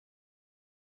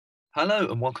Hello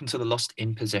and welcome to the Lost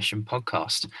in Possession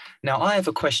podcast. Now, I have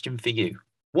a question for you.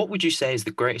 What would you say is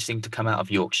the greatest thing to come out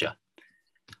of Yorkshire?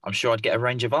 I'm sure I'd get a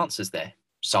range of answers there.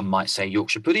 Some might say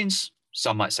Yorkshire puddings,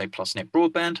 some might say PlusNet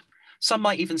broadband, some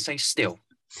might even say still.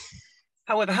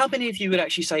 However, how many of you would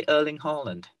actually say Erling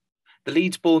Haaland? The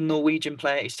Leeds-born Norwegian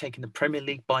player is taking the Premier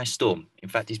League by storm. In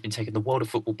fact, he's been taking the world of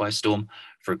football by storm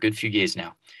for a good few years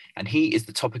now. And he is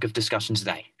the topic of discussion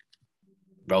today.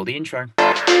 Roll the intro.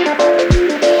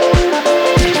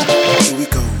 Here we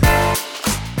go.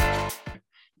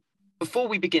 Before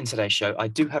we begin today's show, I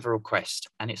do have a request,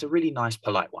 and it's a really nice,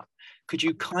 polite one. Could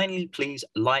you kindly please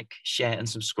like, share, and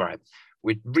subscribe?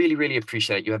 We'd really, really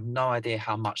appreciate it. You have no idea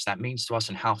how much that means to us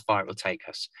and how far it will take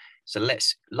us. So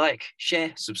let's like,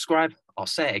 share, subscribe. I'll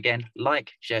say it again,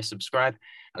 like, share, subscribe,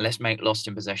 and let's make Lost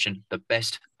in Possession the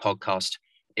best podcast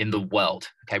in the world.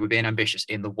 Okay, we're being ambitious,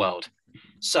 in the world.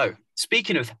 So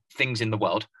speaking of things in the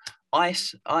world, I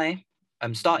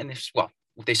am starting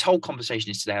this whole conversation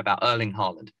is today about Erling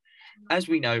Haaland. As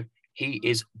we know, he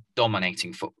is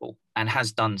dominating football and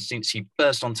has done since he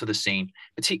burst onto the scene,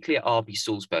 particularly at RB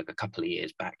Salzburg a couple of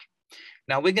years back.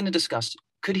 Now, we're going to discuss,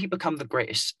 could he become the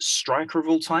greatest striker of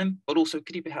all time, but also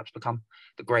could he perhaps become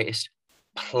the greatest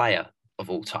player of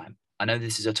all time? I know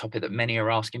this is a topic that many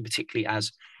are asking, particularly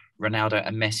as Ronaldo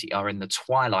and Messi are in the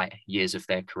twilight years of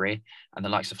their career, and the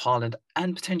likes of Haaland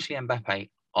and potentially Mbappe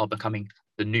are becoming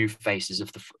the new faces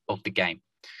of the game.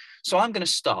 So I'm going to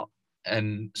start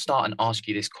and ask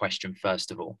you this question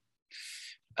first of all.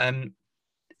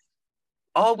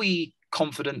 Are we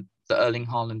confident that Erling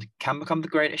Haaland can become the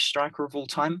greatest striker of all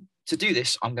time? To do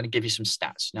this, I'm going to give you some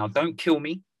stats. Now, don't kill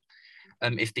me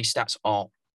if these stats are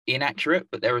inaccurate,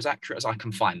 but they're as accurate as I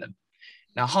can find them.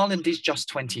 Now, Haaland is just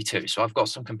 22, so I've got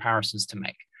some comparisons to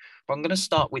make. But I'm going to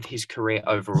start with his career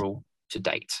overall to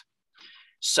date.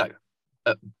 So,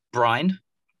 Brian,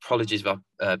 apologies if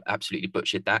I've absolutely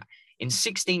butchered that. In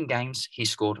 16 games, he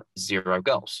scored 0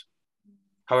 goals.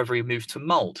 However, he moved to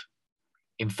Mould.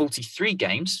 In 43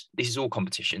 games, this is all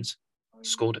competitions,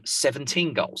 scored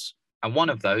 17 goals. And one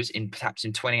of those, perhaps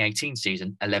in 2018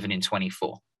 season, 11 in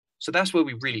 24. So that's where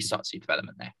we really start to see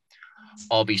development there.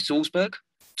 RB Salzburg,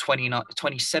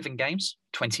 27 games,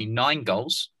 29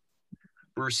 goals.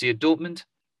 Borussia Dortmund,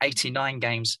 89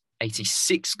 games,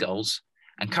 86 goals.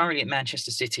 And currently at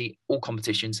Manchester City, all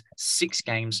competitions, 6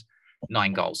 games,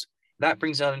 9 goals. That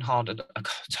brings Erling Haaland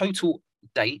to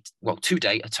date,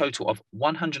 a total of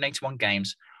 181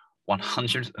 games,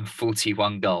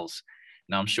 141 goals.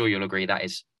 Now, I'm sure you'll agree that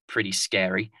is pretty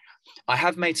scary. I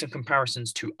have made some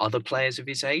comparisons to other players of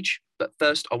his age, but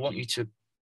first I want you to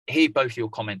hear both your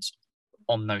comments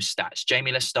on those stats.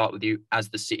 Jamie, let's start with you as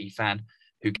the City fan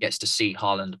who gets to see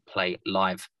Haaland play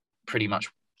live pretty much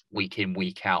week in,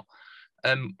 week out.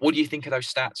 What do you think of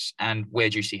those stats and where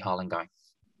do you see Haaland going?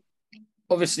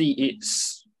 Obviously,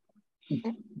 it's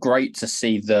great to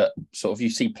see that sort of you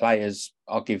see players,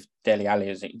 I'll give Dele Alli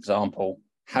as an example,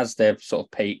 has their sort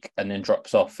of peak and then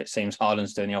drops off. It seems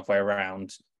Haaland's doing the other way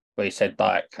around, where he said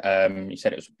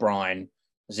it was Brian,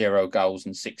 0 goals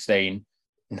and 16.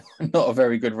 Not a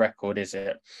very good record, is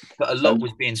it? But a lot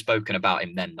was being spoken about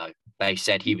him then, though. They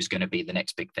said he was going to be the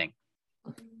next big thing.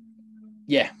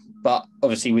 Yeah, but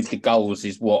obviously with the goals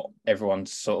is what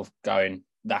everyone's sort of going,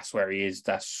 that's where he is.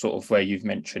 That's sort of where you've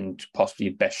mentioned possibly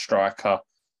best striker,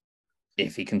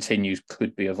 if he continues,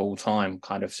 could be of all time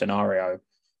kind of scenario.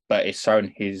 But it's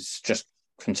shown he's just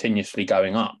continuously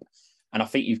going up. And I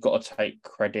think you've got to take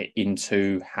credit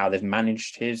into how they've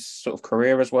managed his sort of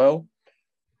career as well.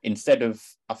 Instead of,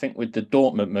 I think with the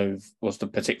Dortmund move was the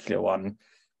particular one,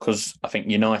 because I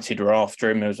think United were after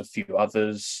him. There was a few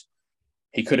others.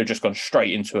 He could have just gone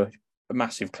straight into a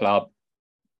massive club,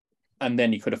 and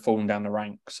then he could have fallen down the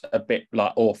ranks a bit,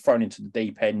 or thrown into the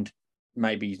deep end.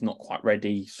 Maybe he's not quite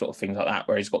ready, sort of things like that.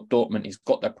 Where he's got Dortmund, he's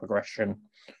got that progression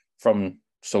from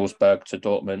Salzburg to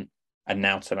Dortmund and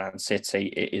now to Man City.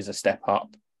 It is a step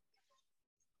up.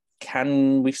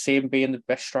 Can we see him being the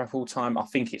best striker of all time? I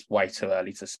think it's way too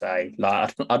early to say.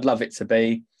 I'd love it to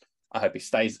be. I hope he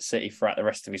stays at City throughout the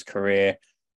rest of his career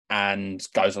and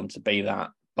goes on to be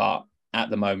that. But at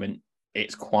the moment,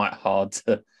 it's quite hard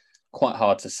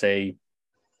to see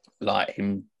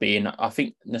him being. I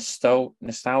think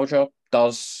nostalgia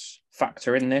does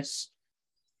factor in this,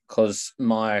 because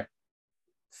my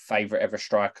favourite ever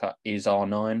striker is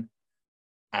R9,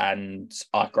 and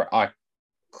I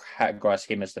categorise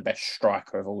him as the best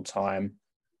striker of all time,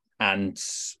 and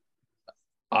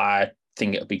I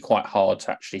think it would be quite hard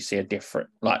to actually see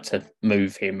to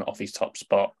move him off his top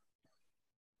spot.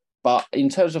 But in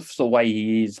terms of the way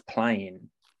he is playing,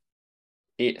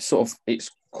 it's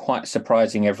quite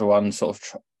surprising everyone sort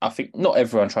of I think not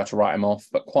everyone tried to write him off,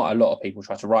 but quite a lot of people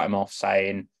tried to write him off,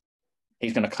 saying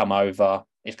he's going to come over,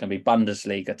 it's going to be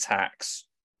Bundesliga tax,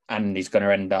 and he's going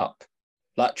to end up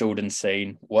like Jordan's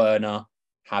seen, Werner,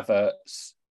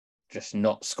 Havertz, just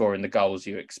not scoring the goals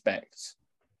you expect.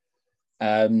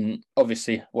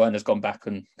 Obviously, Werner's gone back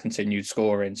and continued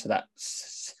scoring, so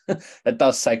that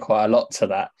does say quite a lot to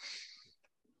that.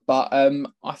 But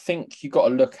I think you've got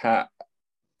to look at,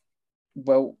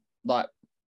 well, like,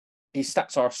 his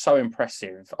stats are so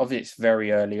impressive. Obviously, it's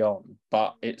very early on,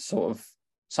 but it's sort of,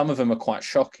 some of them are quite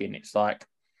shocking. It's like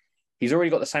he's already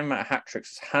got the same amount of hat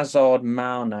tricks as Hazard,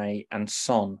 Mane, and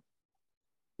Son.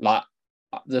 Like,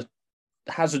 the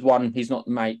Hazard one, he's not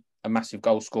made a massive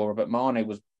goal scorer, but Mane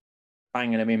was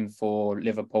banging him in for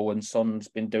Liverpool, and Son's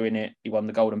been doing it. He won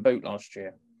the Golden Boot last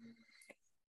year.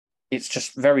 It's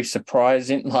just very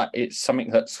surprising. Like, it's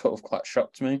something that sort of quite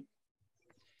shocked me.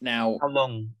 Now,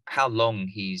 how long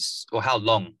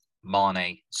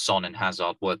Mane, Son, and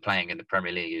Hazard were playing in the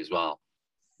Premier League as well.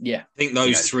 Yeah, I think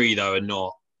those three though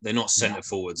they're not centre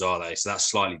forwards, are they? So that's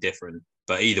slightly different.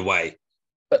 But either way,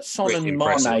 but Son and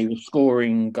Mane were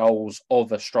scoring goals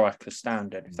of a striker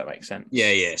standard, if that makes sense.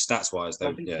 Yeah, stats wise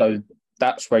though. Yeah. So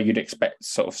that's where you'd expect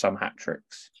sort of some hat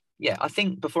tricks. Yeah, I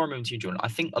think before I move to you, Jordan, I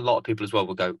think a lot of people as well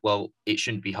will go, well, it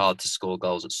shouldn't be hard to score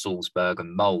goals at Salzburg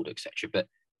and Mold, etc. But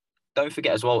don't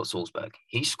forget as well at Salzburg,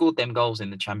 he scored them goals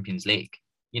in the Champions League.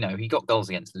 You know, he got goals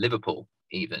against Liverpool,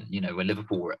 even, you know, when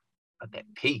Liverpool were at their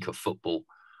peak of football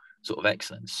sort of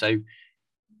excellence. So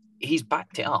he's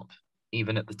backed it up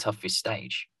even at the toughest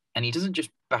stage. And he doesn't just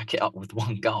back it up with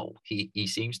one goal. He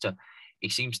seems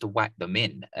to whack them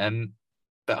in.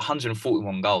 But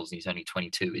 141 goals and he's only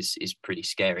 22 is pretty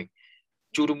scary.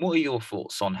 Jordan, what are your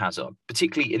thoughts on Hazard,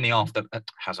 particularly in the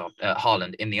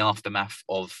Haaland in the aftermath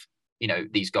of, you know,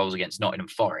 these goals against Nottingham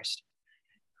Forest?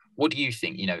 What do you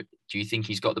think? You know, do you think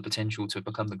he's got the potential to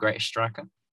become the greatest striker?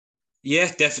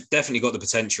 Yeah, definitely got the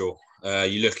potential.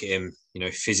 You look at him, you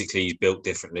know, physically he's built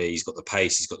differently. He's got the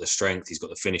pace, he's got the strength, he's got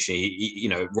the finishing. You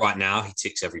know, right now he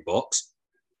ticks every box.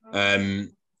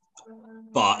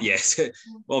 But yes,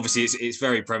 obviously it's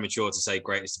very premature to say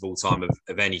greatest of all time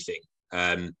of anything.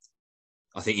 I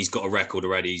think he's got a record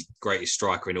already. He's greatest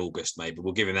striker in August, maybe.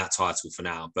 We'll give him that title for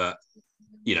now. But,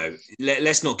 you know,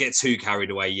 let's not get too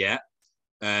carried away yet.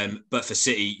 But for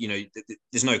City, you know,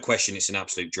 there's no question it's an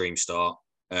absolute dream start.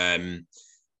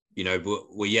 You know,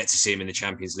 we're yet to see him in the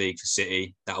Champions League for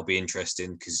City. That'll be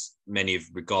interesting because many have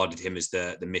regarded him as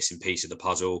the missing piece of the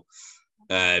puzzle.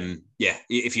 Yeah,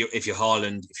 if you're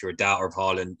Haaland, if you're a doubter of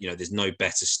Haaland, you know, there's no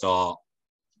better start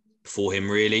for him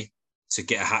really. To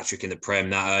get a hat-trick in the Prem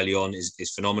that early on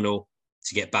is phenomenal.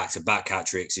 To get back-to-back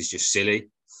hat-tricks is just silly.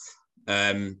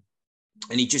 And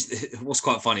he just, what's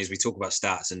quite funny is we talk about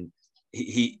stats and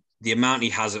he the amount he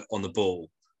has on the ball,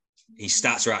 his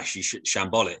stats are actually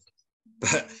shambolic.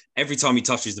 But every time he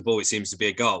touches the ball, it seems to be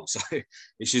a goal. So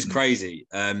it's just crazy.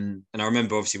 And I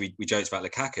remember, obviously, we joked about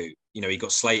Lukaku. You know, he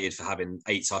got slated for having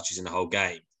 8 touches in the whole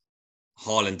game.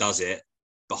 Haaland does it,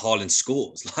 but Haaland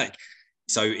scores. Like,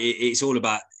 so it's all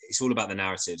about the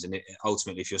narratives. And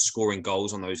ultimately, if you're scoring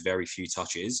goals on those very few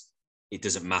touches, it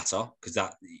doesn't matter because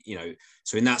that, you know,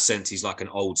 so in that sense, he's like an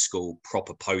old school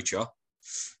proper poacher.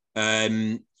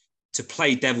 To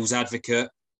play devil's advocate,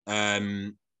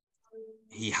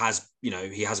 he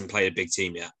hasn't played a big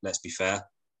team yet. Let's be fair.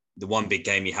 The one big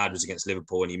game he had was against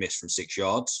Liverpool and he missed from 6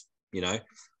 yards. You know,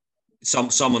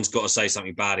 someone's got to say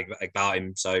something bad about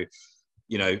him. So,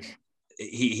 you know,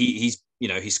 he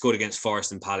scored against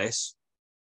Forest and Palace,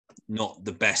 not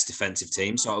the best defensive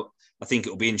team. So I think it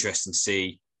will be interesting to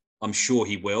see. I'm sure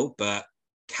he will, but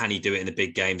can he do it in the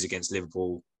big games against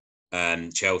Liverpool,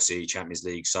 Chelsea, Champions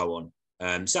League, so on?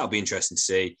 So that'll be interesting to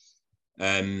see.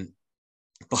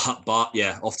 But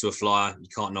yeah, off to a flyer. You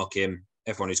can't knock him.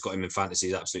 Everyone who's got him in fantasy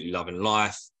is absolutely loving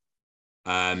life.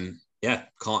 Yeah,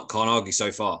 can't argue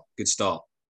so far. Good start.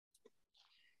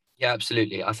 Yeah,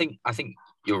 absolutely. I think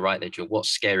you're right there, Joe. What's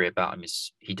scary about him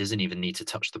is he doesn't even need to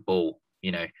touch the ball.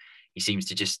 You know, he seems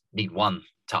to just need one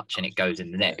touch and it goes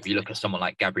in the net. If you look at someone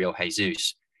like Gabriel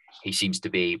Jesus, he seems to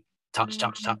be touch,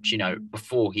 you know,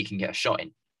 before he can get a shot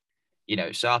in. You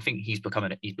know, so I think he's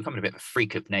becoming a bit of a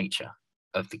freak of nature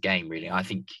of the game, really. I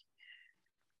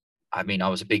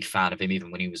was a big fan of him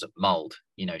even when he was at Mold,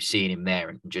 you know, seeing him there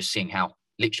and just seeing how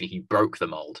literally he broke the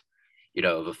mold, you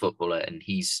know, of a footballer, and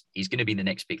he's going to be the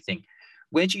next big thing.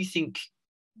 Where do you think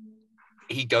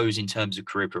he goes in terms of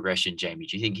career progression, Jamie?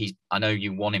 Do you think I know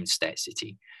you want him to stay at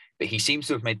City, but he seems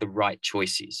to have made the right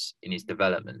choices in his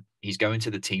development. He's going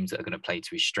to the teams that are going to play to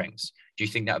his strengths. Do you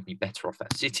think that would be better off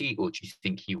at City, or do you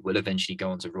think he will eventually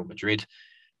go on to Real Madrid?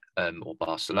 or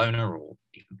Barcelona or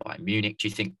even Bayern Munich? Do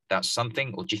you think that's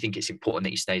something, or do you think it's important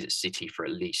that he stays at City for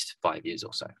at least 5 years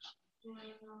or so?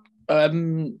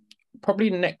 Probably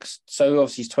next. So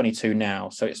obviously he's 22 now,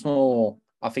 so it's more.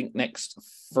 I think next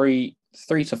three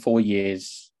to 4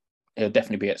 years, he'll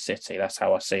definitely be at City. That's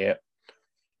how I see it.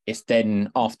 It's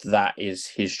then after that is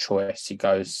his choice. He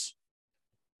goes,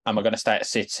 am I going to stay at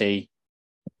City?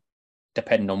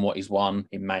 Depending on what he's won,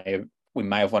 we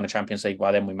may have won a Champions League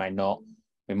by then, we may not.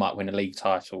 We might win a league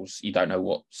titles. You don't know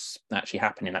what's actually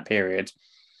happening in that period.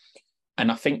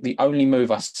 And I think the only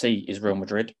move I see is Real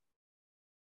Madrid.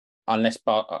 Unless,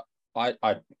 but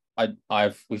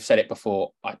we've said it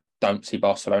before, I don't see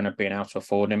Barcelona being able to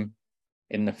afford him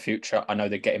in the future. I know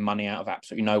they're getting money out of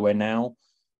absolutely nowhere now,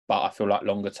 but I feel like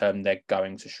longer term they're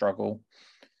going to struggle.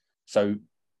 So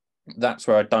that's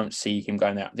where I don't see him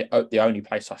going there. The only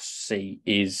place I see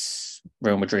is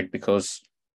Real Madrid, because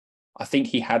I think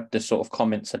he had the sort of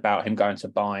comments about him going to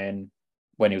Bayern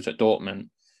when he was at Dortmund,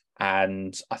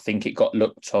 and I think it got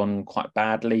looked on quite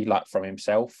badly, like from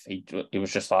himself. He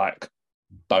was just like,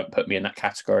 don't put me in that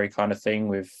category kind of thing,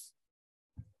 with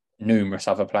numerous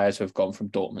other players who have gone from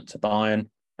Dortmund to Bayern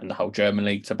and the whole German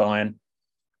league to Bayern.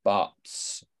 But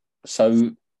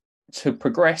so to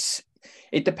progress,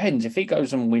 it depends. If he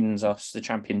goes and wins us the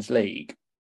Champions League,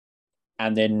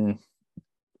 and then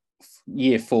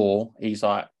year 4, he's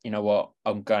like, you know what,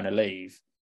 I'm going to leave,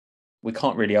 we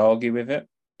can't really argue with it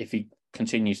if he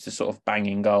continues to sort of bang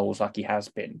in goals like he has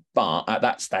been. But at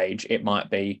that stage, it might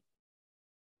be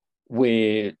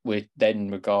we're then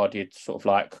regarded sort of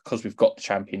like, because we've got the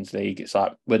Champions League, it's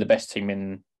like we're the best team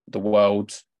in the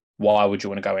world. Why would you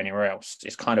want to go anywhere else?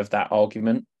 It's kind of that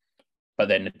argument. But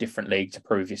then a different league to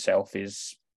prove yourself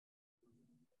is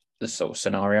the sort of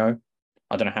scenario.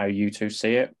 I don't know how you two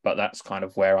see it, but that's kind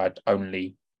of where I'd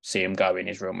only see him going,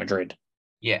 is Real Madrid.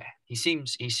 Yeah, he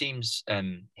seems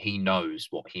he knows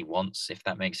what he wants, if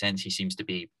that makes sense. He seems to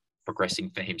be progressing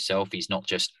for himself. He's not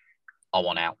just, I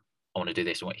want out, I want to do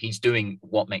this. He's doing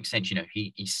what makes sense. You know,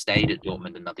 he stayed at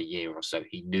Dortmund another year or so.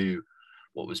 He knew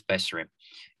what was best for him.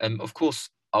 Of course,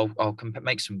 I'll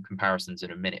make some comparisons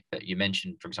in a minute, but you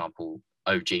mentioned, for example,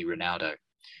 OG Ronaldo.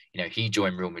 You know, he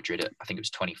joined Real Madrid at, I think it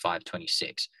was 25,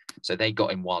 26. So they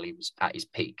got him while he was at his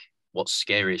peak. What's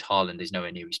scary is Haaland is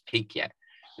nowhere near his peak yet,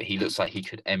 but he looks like he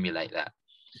could emulate that.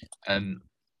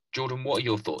 Jordan, what are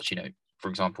your thoughts? You know, for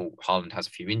example, Haaland has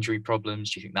a few injury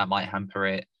problems. Do you think that might hamper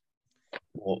it?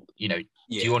 Or, you know, do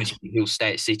you honestly think he'll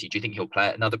stay at City? Do you think he'll play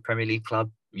at another Premier League club?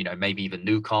 You know, maybe even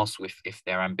Newcastle if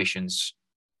their ambitions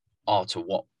are to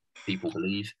what people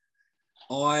believe?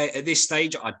 At this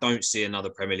stage, I don't see another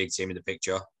Premier League team in the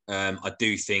picture. I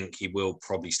do think he will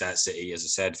probably stay at City, as I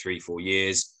said, 3-4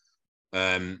 years. You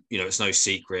know, it's no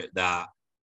secret that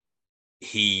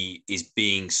he is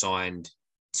being signed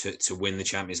to win the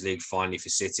Champions League finally for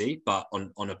City. But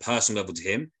on a personal level to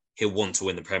him, he'll want to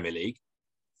win the Premier League.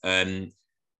 You're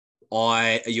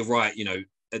right, you know,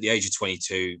 at the age of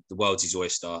 22, the world's his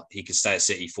oyster. He could stay at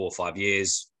City 4 or 5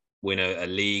 years, win a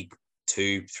league,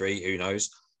 2, 3, who knows?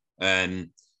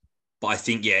 But I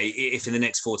think, yeah, if in the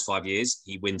next 4 to 5 years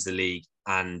he wins the league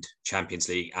and Champions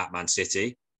League at Man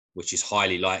City, which is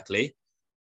highly likely,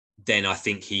 then I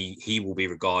think he will be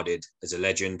regarded as a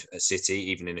legend at City,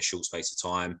 even in a short space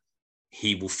of time.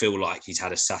 He will feel like he's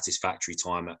had a satisfactory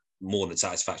time, more than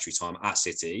satisfactory time at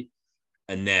City,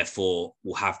 and therefore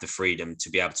will have the freedom to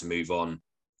be able to move on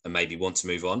and maybe want to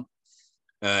move on.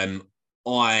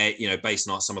 You know, based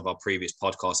on some of our previous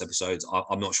podcast episodes,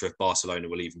 I'm not sure if Barcelona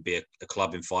will even be a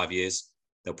club in 5 years.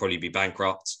 They'll probably be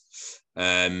bankrupt.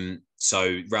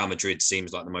 So Real Madrid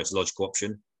seems like the most logical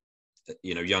option.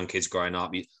 You know, young kids growing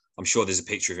up. I'm sure there's a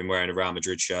picture of him wearing a Real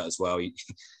Madrid shirt as well.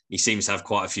 He seems to have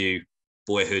quite a few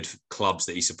boyhood clubs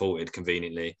that he supported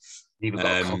conveniently. Even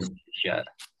got a Coventry shirt.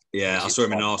 Yeah, I saw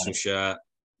him in an Arsenal shirt.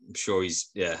 I'm sure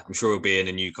he'll be in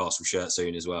a Newcastle shirt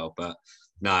soon as well. But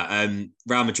no,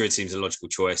 Real Madrid seems a logical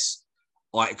choice.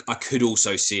 I could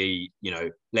also see, you know,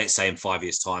 let's say in 5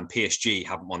 years' time, PSG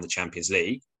haven't won the Champions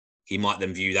League. He might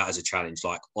then view that as a challenge.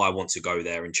 Like, I want to go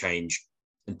there and change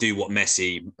and do what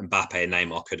Messi, Mbappe, and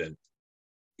Neymar couldn't.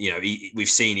 You know, we've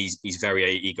seen he's very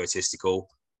egotistical.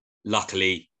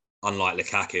 Luckily, unlike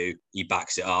Lukaku, he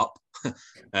backs it up.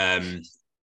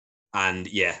 And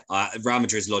yeah, Real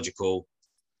Madrid is logical,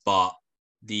 but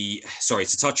to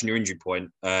touch on your injury point,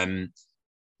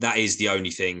 that is the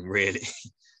only thing really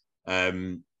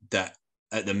that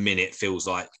at the minute feels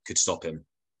like could stop him,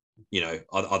 you know,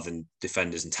 other than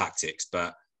defenders and tactics.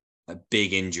 But a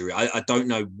big injury, I don't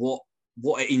know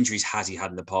what injuries has he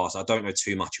had in the past. I don't know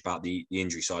too much about the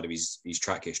injury side of his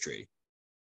track history.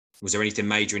 Was there anything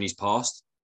major in his past?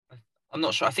 I'm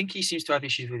not sure. I think he seems to have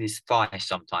issues with his thigh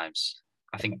sometimes.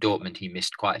 I think Dortmund, he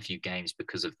missed quite a few games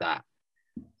because of that.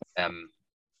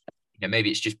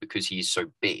 Maybe it's just because he's so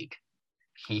big.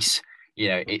 It's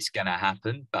going to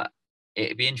happen, but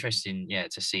it'd be interesting,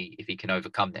 to see if he can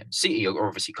overcome them. City are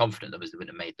obviously confident that they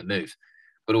wouldn't have made the move,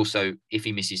 but also if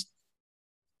he misses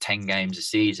 10 games a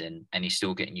season and he's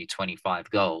still getting you 25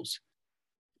 goals,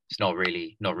 it's not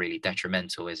really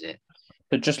detrimental, is it?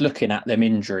 But just looking at them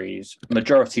injuries,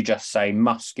 majority just say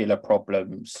muscular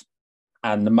problems,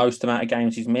 and the most amount of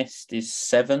games he's missed is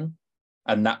 7,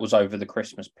 and that was over the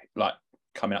Christmas, like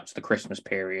coming up to the Christmas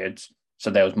period. So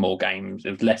there was more games.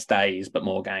 It was less days, but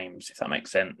more games, if that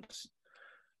makes sense.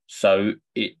 So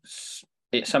it's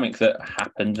something that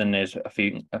happens, and there's a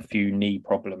few knee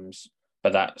problems,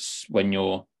 but that's when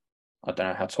you're, I don't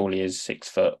know how tall he is,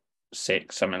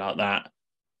 6'6", something like that.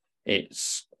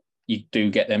 You do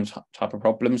get them type of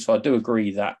problems. So I do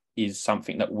agree that is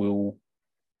something that will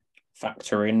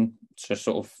factor in to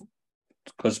sort of,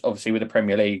 because obviously with the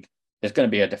Premier League, there's going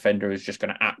to be a defender who's just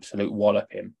going to absolute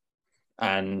wallop him,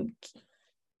 and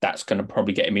that's going to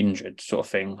probably get him injured, sort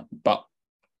of thing. But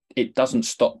it doesn't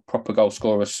stop proper goal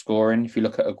scorers scoring. If you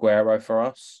look at Aguero for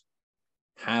us,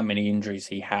 how many injuries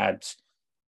he had,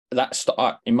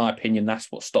 in my opinion,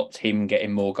 that's what stopped him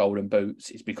getting more golden boots,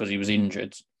 is because he was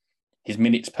injured. His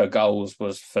minutes per goals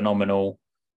was phenomenal,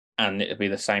 and it'll be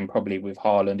the same probably with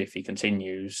Haaland if he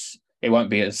continues. It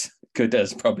won't be as good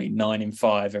as probably 9 in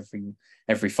 5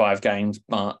 every 5 games,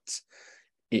 but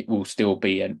it will still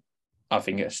be I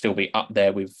think it'll still be up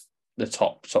there with the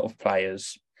top sort of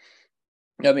players.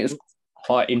 I mean, it was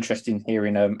quite interesting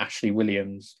hearing Ashley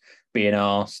Williams being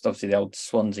asked, obviously the old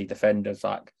Swansea defenders,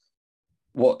 like,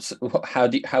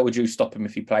 how would you stop him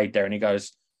if he played there? And he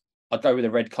goes, I'd go with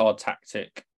a red card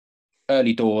tactic.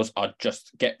 Early doors, I'd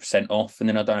just get sent off, and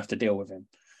then I don't have to deal with him.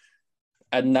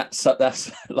 And that's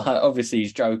like, obviously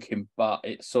he's joking, but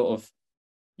it's sort of,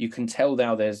 you can tell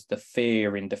now there's the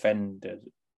fear in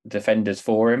defenders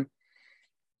for him.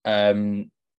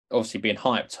 Obviously being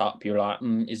hyped up, you're like,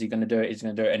 is he going to do it? Is he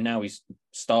going to do it? And now he's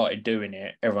started doing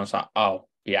it. Everyone's like, oh,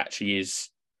 he actually is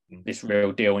this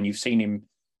real deal. And you've seen him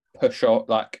push off,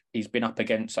 like he's been up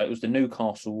against, so it was the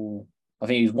Newcastle, I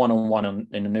think he was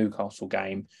 1-on-1 in the Newcastle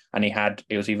game, and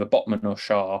it was either Botman or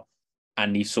Shah,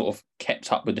 and he sort of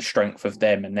kept up with the strength of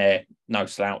them, and they're no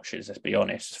slouches, let's be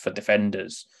honest, for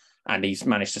defenders. And he's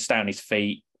managed to stay on his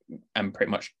feet and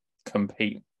pretty much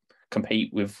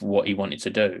compete with what he wanted to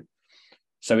do.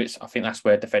 So I think that's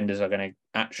where defenders are going to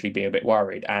actually be a bit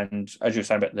worried. And as you were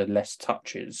saying about the less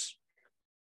touches,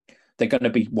 they're going to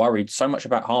be worried so much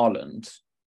about Haaland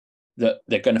that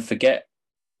they're going to forget,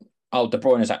 De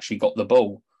Bruyne has actually got the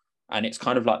ball. And it's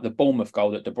kind of like the Bournemouth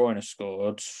goal that De Bruyne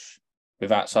scored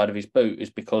with outside of his boot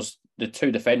is because the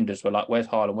two defenders were like, where's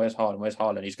Haaland, where's Haaland, where's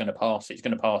Haaland? He's going to pass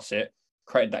it,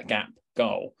 created that gap,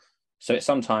 goal. So it's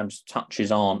sometimes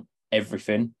touches aren't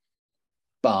everything,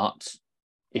 but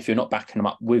if you're not backing them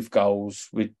up with goals,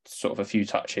 with sort of a few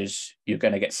touches, you're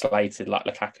going to get slated like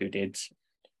Lukaku did.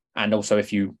 And also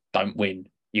if you don't win,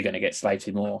 you're going to get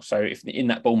slated more. So if in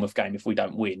that Bournemouth game, if we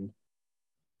don't win,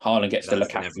 Haaland gets the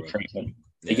Lukaku treatment.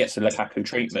 Yeah. He gets the Lukaku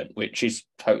treatment, which is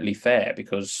totally fair,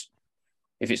 because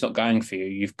if it's not going for you,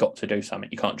 you've got to do something.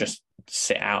 You can't just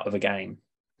sit out of a game.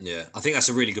 Yeah, I think that's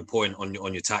a really good point on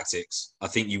your tactics. I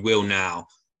think you will now.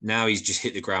 Now he's just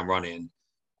hit the ground running.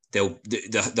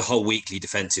 The whole weekly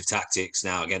defensive tactics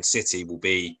now against City will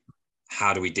be,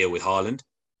 how do we deal with Haaland?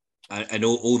 And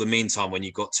all the meantime, when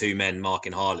you've got 2 men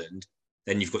marking Haaland,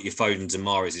 then you've got your Fodens and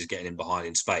Mahrez is getting in behind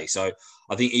in space. So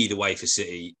I think either way for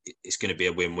City, it's going to be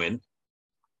a win-win.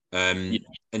 And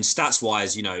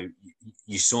stats-wise,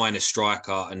 you sign a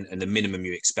striker and the minimum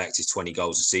you expect is 20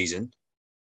 goals a season.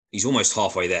 He's almost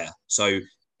halfway there. So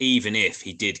even if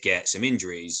he did get some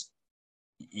injuries,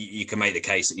 you can make the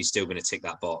case that he's still going to tick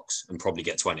that box and probably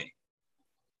get 20.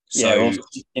 So,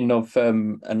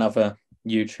 another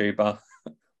YouTuber,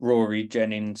 Rory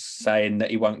Jennings, saying that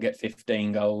he won't get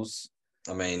 15 goals.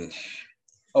 I mean,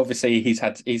 obviously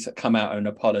he's come out and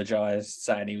apologised,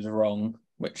 saying he was wrong,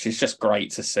 which is just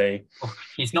great to see. Oh,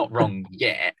 he's not wrong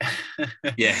yet.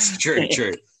 Yes, true.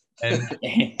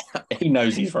 He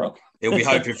knows he's wrong. He'll be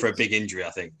hoping for a big injury, I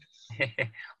think.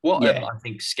 I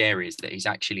think scary is that he's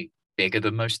actually bigger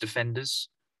than most defenders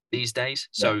these days.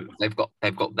 So they've got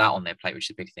that on their plate, which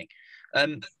is a big thing.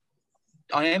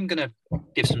 I am going to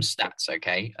give some stats,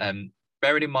 okay?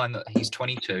 Bearing in mind that he's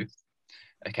 22.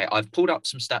 Okay, I've pulled up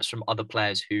some stats from other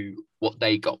players what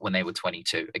they got when they were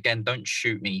 22. Again, don't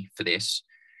shoot me for this,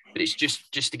 but it's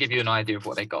just to give you an idea of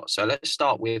what they got. So let's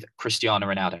start with Cristiano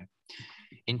Ronaldo.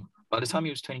 In by the time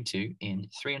he was 22, in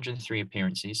 303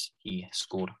 appearances, he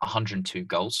scored 102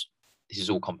 goals. This is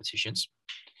all competitions.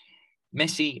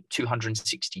 Messi,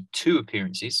 262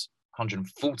 appearances,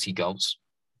 140 goals.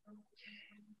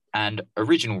 And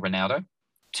original Ronaldo,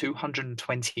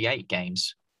 228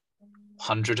 games,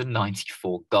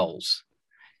 194 goals.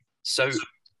 So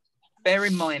bear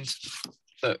in mind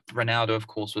that Ronaldo, of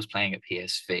course, was playing at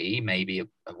PSV, maybe a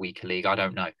weaker league, I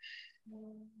don't know.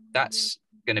 That's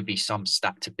going to be some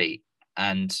stat to beat.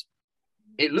 And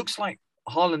it looks like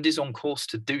Haaland is on course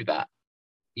to do that.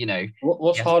 You know,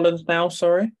 What's Haaland now,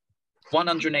 sorry?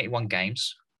 181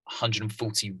 games,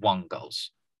 141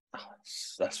 goals. Oh,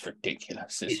 that's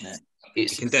ridiculous, isn't it? He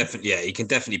can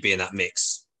definitely be in that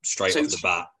mix straight off the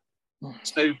bat.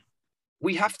 So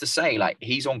we have to say, like,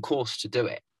 he's on course to do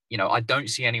it. You know, I don't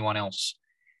see anyone else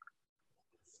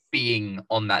being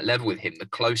on that level with him. The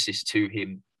closest to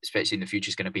him, especially in the future,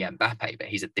 is going to be Mbappe, but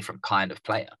he's a different kind of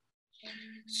player.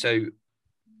 So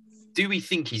do we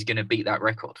think he's going to beat that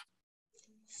record?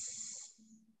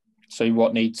 So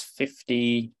what needs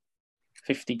 50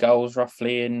 goals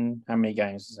roughly in how many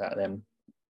games is that then?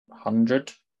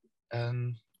 100?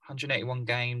 181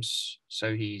 games.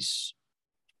 So he's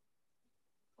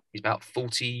about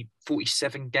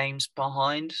 47 games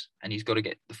behind, and he's got to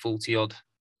get the 40 odd.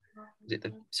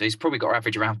 So he's probably got to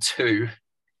average around 2.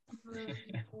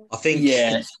 I think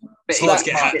it's hard to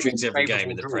get hat-tricks every game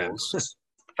in the Prem.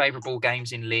 Favourable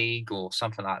games in league or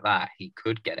something like that, he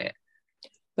could get it.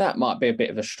 That might be a bit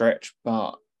of a stretch,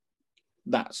 but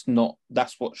that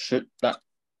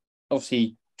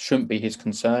obviously shouldn't be his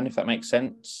concern, if that makes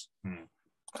sense.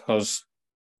 Because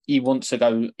he wants to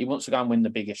go and win the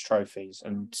biggest trophies.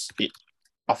 And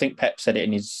I think Pep said it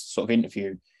in his sort of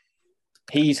interview.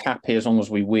 He's happy as long as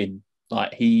we win.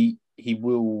 Like he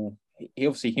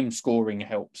obviously him scoring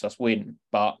helps us win,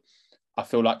 but I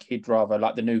feel like he'd rather,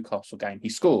 like the Newcastle game, he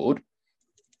scored.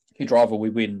 He'd rather we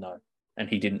win though, and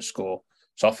he didn't score.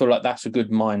 So I feel like that's a good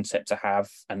mindset to have,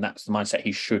 and that's the mindset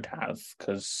he should have,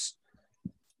 because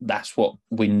that's what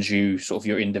wins you sort of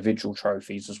your individual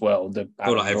trophies as well. I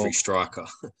feel like every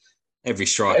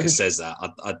striker says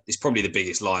that. It's probably the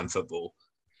biggest lie in football,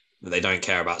 that they don't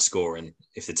care about scoring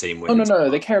if the team wins. Oh no,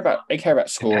 they care about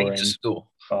scoring. To score.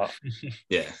 But,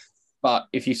 yeah. But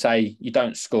if you say you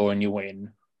don't score and you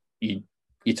win, you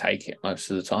take it most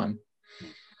of the time.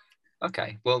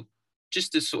 Okay, well,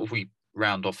 just to sort of we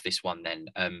round off this one then,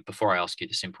 before I ask you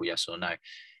the simple yes or no,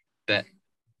 but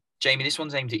Jamie, this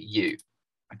one's aimed at you.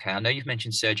 Okay, I know you've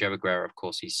mentioned Sergio Aguero, of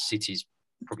course. He's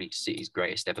probably City's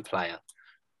greatest ever player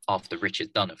after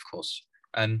Richard Dunn, of course.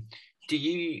 Do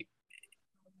you,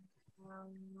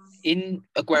 in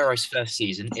Aguero's first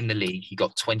season in the league, he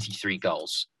got 23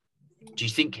 goals. Do you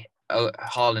think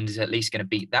Haaland is at least going to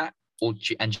beat that? Do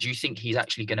you think he's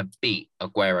actually going to beat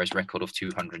Aguero's record of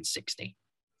 260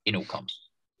 in all comps?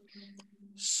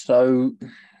 So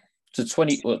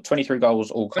 23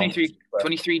 goals all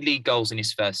 23 league goals in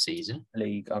his first season.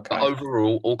 League, okay. But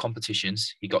overall, all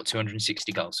competitions, he got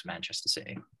 260 goals for Manchester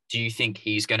City. Do you think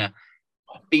he's going to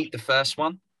beat the first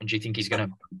one? And do you think he's going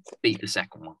to beat the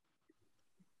second one?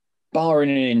 Barring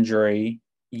an injury,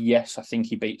 yes, I think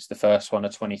he beats the first one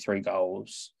of 23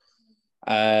 goals.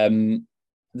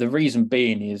 The reason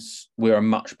being is we're a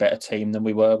much better team than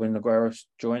we were when Aguero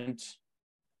joined.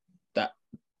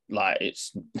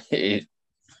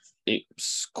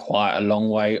 It's quite a long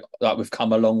way. Like, we've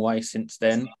come a long way since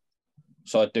then.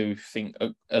 So I do think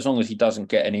as long as he doesn't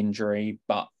get an injury,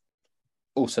 but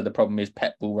also the problem is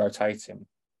Pep will rotate him.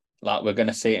 Like, we're going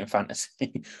to see it in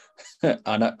fantasy.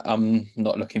 I'm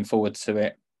not looking forward to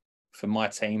it for my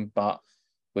team, but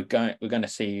we're going to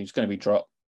see he's going to be dropped.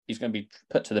 He's going to be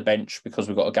put to the bench because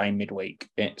we've got a game midweek.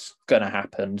 It's going to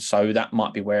happen. So that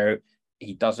might be where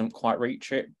he doesn't quite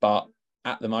reach it. But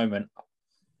at the moment,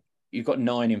 you've got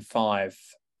 9 in 5.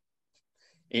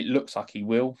 It looks like he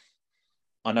will.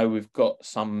 I know we've got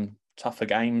some tougher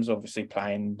games, obviously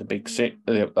playing the big six,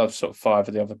 sort of 5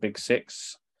 of the other big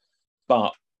 6.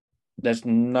 But there's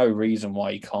no reason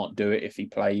why he can't do it if he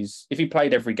plays. If he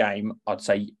played every game, I'd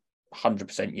say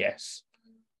 100% yes.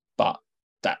 But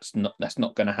that's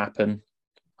not going to happen.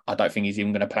 I don't think he's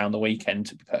even going to play on the weekend,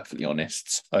 to be perfectly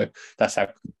honest. So that's how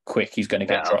quick he's going to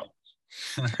get dropped.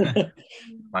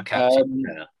 My captain.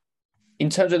 In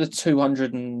terms of the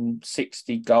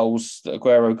 260 goals that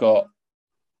Aguero got,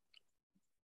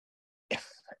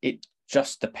 it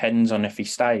just depends on if he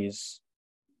stays.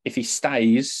 If he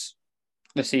stays,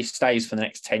 let's say he stays for the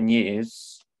next 10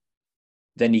 years,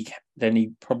 then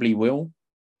he probably will.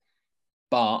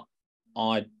 But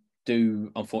I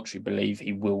do unfortunately believe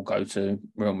he will go to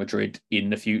Real Madrid in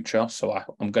the future. So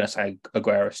I'm going to say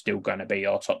Aguero is still going to be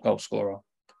our top goal scorer.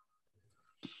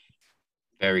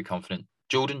 Very confident.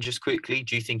 Jordan, just quickly,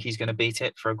 do you think he's going to beat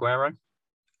it for Aguero?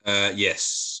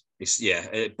 Yes.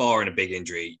 Barring a big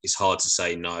injury, it's hard to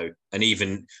say no. And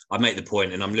even I make the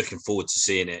point, and I'm looking forward to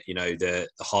seeing it. You know, the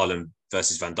Haaland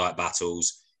versus Van Dijk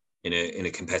battles in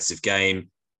a competitive game.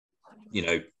 You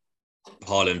know,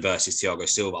 Haaland versus Thiago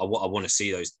Silva. I want to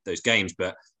see those games,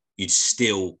 but you'd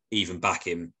still even back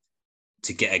him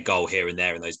to get a goal here and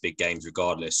there in those big games,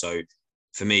 regardless. So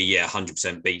for me,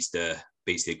 100% beats the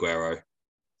Aguero.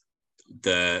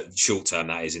 The short term,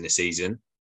 that is, in the season.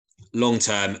 Long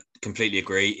term, completely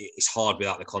agree. It's hard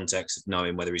without the context of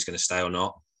knowing whether he's going to stay or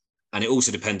not, and it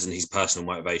also depends on his personal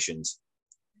motivations.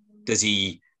 Does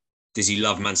he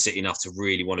love Man City enough to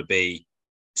really want to be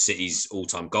City's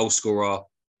all-time goal scorer,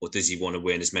 or does he want to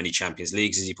win as many Champions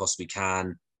Leagues as he possibly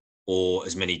can, or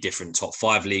as many different top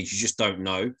 5 leagues? You just don't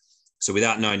know. So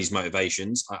without knowing his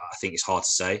motivations, I think it's hard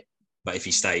to say. But if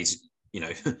he stays,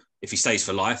 if he stays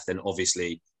for life, then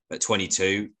obviously at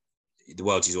 22. The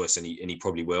world's his oyster, and he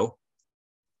probably will.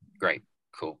 Great,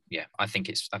 cool. Yeah, I think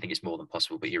it's more than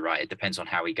possible. But you're right; it depends on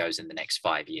how he goes in the next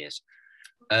 5 years.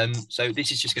 So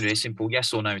this is just going to be a simple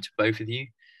yes or no to both of you.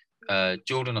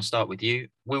 Jordan, I'll start with you.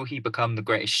 Will he become the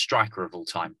greatest striker of all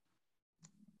time?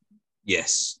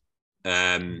 Yes.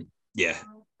 At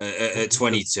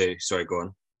 22. Sorry, go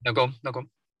on. No, go on.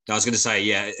 I was going to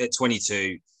say, at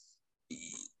 22,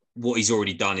 what he's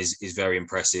already done is very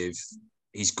impressive.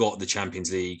 He's got the Champions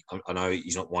League. I know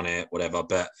he's not won it, whatever,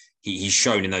 but he's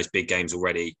shown in those big games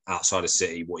already outside of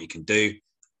City what he can do.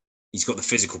 He's got the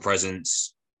physical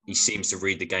presence. He seems to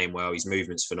read the game well. His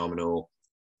movement's phenomenal,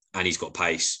 and he's got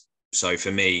pace. So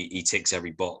for me, he ticks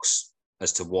every box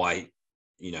as to why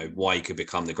he could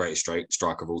become the greatest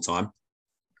striker of all time.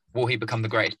 Will he become the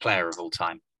greatest player of all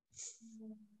time?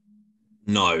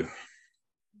 No.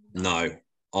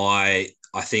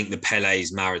 I think the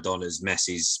Pelés, Maradonas,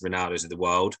 Messis, Ronaldos of the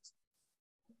world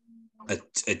are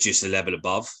just a level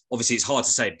above. Obviously, it's hard to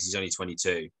say because he's only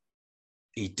 22.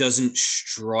 He doesn't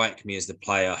strike me as the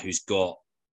player who's got,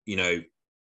 the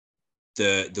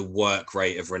work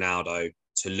rate of Ronaldo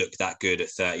to look that good at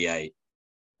 38,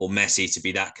 or Messi to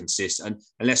be that consistent.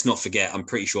 And let's not forget, I'm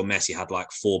pretty sure Messi had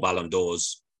like 4 Balon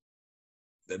d'Ors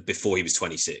before he was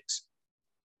 26.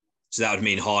 So that would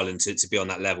mean Haaland to be on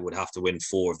that level would have to win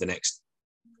 4 of the next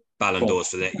Balon d'Ors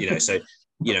for that. So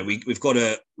we've got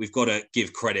to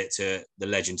give credit to the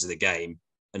legends of the game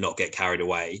and not get carried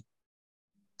away.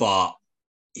 But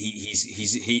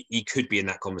he could be in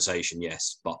that conversation,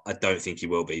 yes, but I don't think he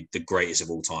will be the greatest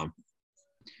of all time.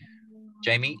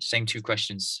 Jamie, same 2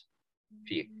 questions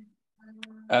for you.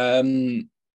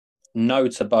 No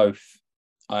to both,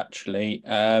 actually.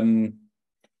 The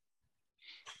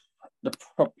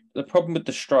problem with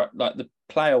the strike, like the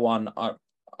player one,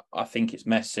 I think it's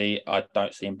Messi. I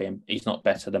don't see him being. He's not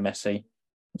better than Messi.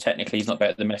 Technically, he's not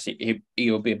better than Messi.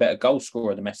 He will be a better goal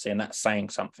scorer than Messi, and that's saying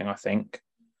something, I think,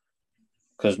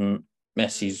 because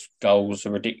Messi's goals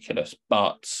are ridiculous.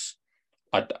 But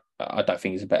I don't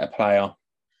think he's a better player.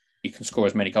 You can score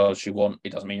as many goals as you want.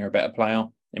 It doesn't mean you're a better player,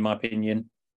 in my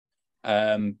opinion.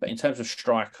 But in terms of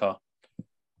striker,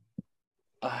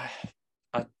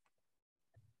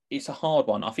 it's a hard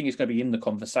one. I think it's going to be in the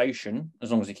conversation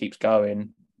as long as it keeps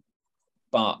going.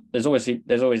 But there's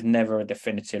always never a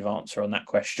definitive answer on that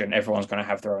question. Everyone's going to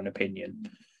have their own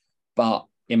opinion. But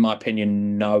in my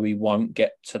opinion, no, he won't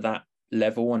get to that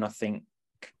level. And I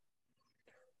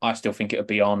still think it would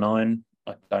be R9.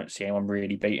 I don't see anyone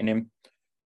really beating him.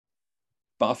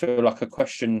 But I feel like a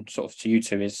question sort of to you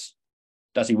two is,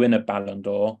 does he win a Balon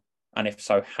d'Or? And if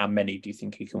so, how many do you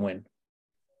think he can win?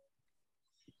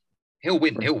 He'll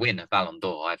win a Balon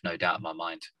d'Or. I have no doubt in my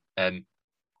mind. I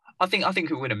think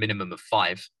he'll win a minimum of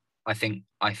 5. I think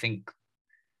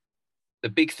the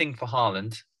big thing for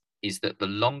Haaland is that the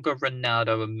longer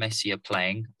Ronaldo and Messi are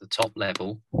playing the top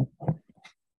level,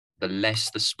 the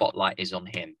less the spotlight is on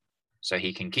him. So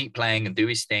he can keep playing and do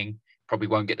his thing, probably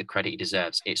won't get the credit he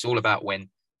deserves. It's all about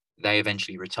when they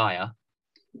eventually retire,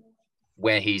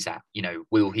 where he's at.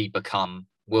 Will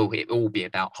it all be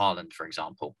about Haaland, for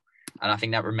example? And I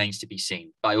think that remains to be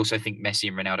seen. But I also think Messi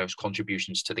and Ronaldo's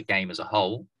contributions to the game as a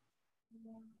whole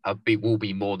will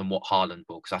be more than what Haaland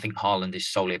will, because I think Haaland is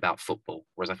solely about football,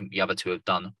 whereas I think the other two have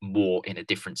done more in a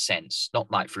different sense,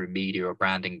 not like through media or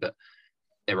branding, but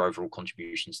their overall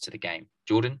contributions to the game.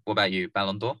 Jordan, what about you?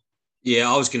 Balon d'Or?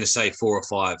 Yeah, I was going to say 4 or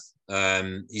 5.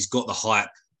 He's got the hype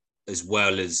as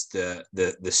well as the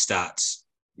stats.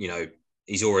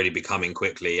 He's already becoming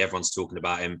quickly. Everyone's talking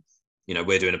about him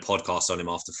we're doing a podcast on him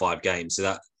after 5 games.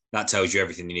 So that tells you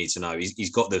everything you need to know.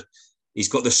 He's got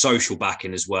the social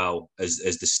backing as well as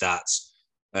the stats.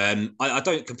 I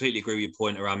don't completely agree with your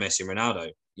point around Messi and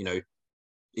Ronaldo.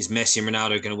 Is Messi and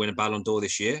Ronaldo going to win a Balon d'Or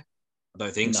this year? I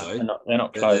don't think so. They're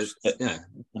not close. Yeah,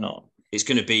 they're not. It's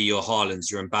going to be your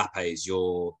Haalands, your Mbappes,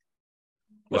 your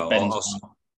Benzema,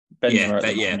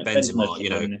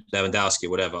 Lewandowski,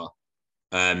 whatever.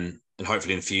 And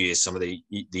hopefully in a few years, some of the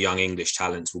young English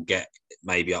talents will get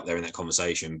maybe up there in that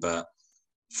conversation. But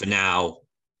for now,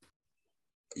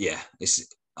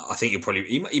 I think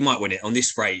he might win it on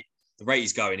this rate. The rate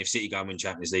he's going, if City go and win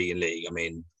Champions League and League, I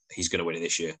mean, he's going to win it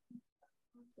this year.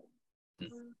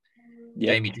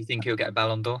 Yeah. Jamie, do you think he'll get a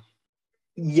Balon d'Or?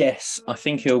 Yes, I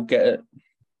think he'll get it.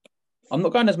 I'm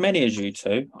not going as many as you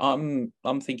two. I'm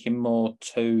thinking more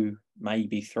 2,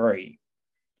 maybe 3.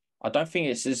 I don't think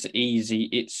it's as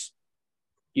easy.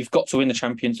 You've got to win the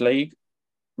Champions League,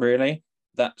 really.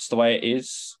 That's the way it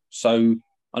is. So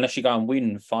unless you go and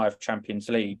win 5 Champions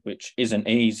League, which isn't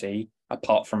easy,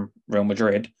 apart from Real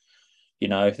Madrid,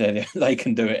 they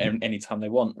can do it anytime they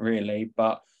want, really.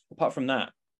 But apart from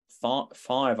that,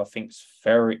 5, I think, is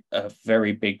a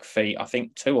very big feat. I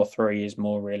think 2 or 3 is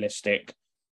more realistic.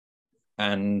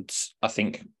 And I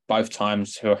think both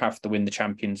times he'll have to win the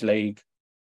Champions League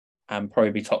and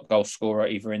probably be top goal scorer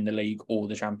either in the league or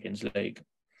the Champions League.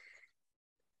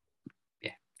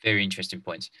 Yeah, very interesting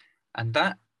points. And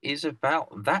that is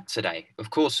about that today. Of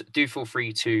course, do feel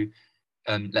free to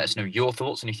let us know your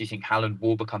thoughts and if you think Haaland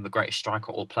will become the greatest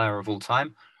striker or player of all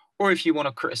time. Or if you want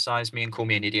to criticise me and call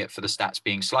me an idiot for the stats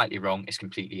being slightly wrong, it's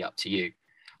completely up to you.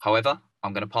 However,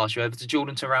 I'm going to pass you over to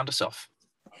Jordan to round us off.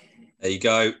 There you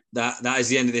go. That is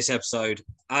the end of this episode.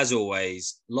 As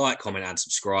always, like, comment, and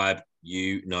subscribe.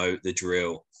 You know the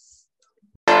drill.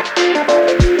 Here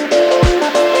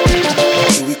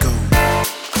we go.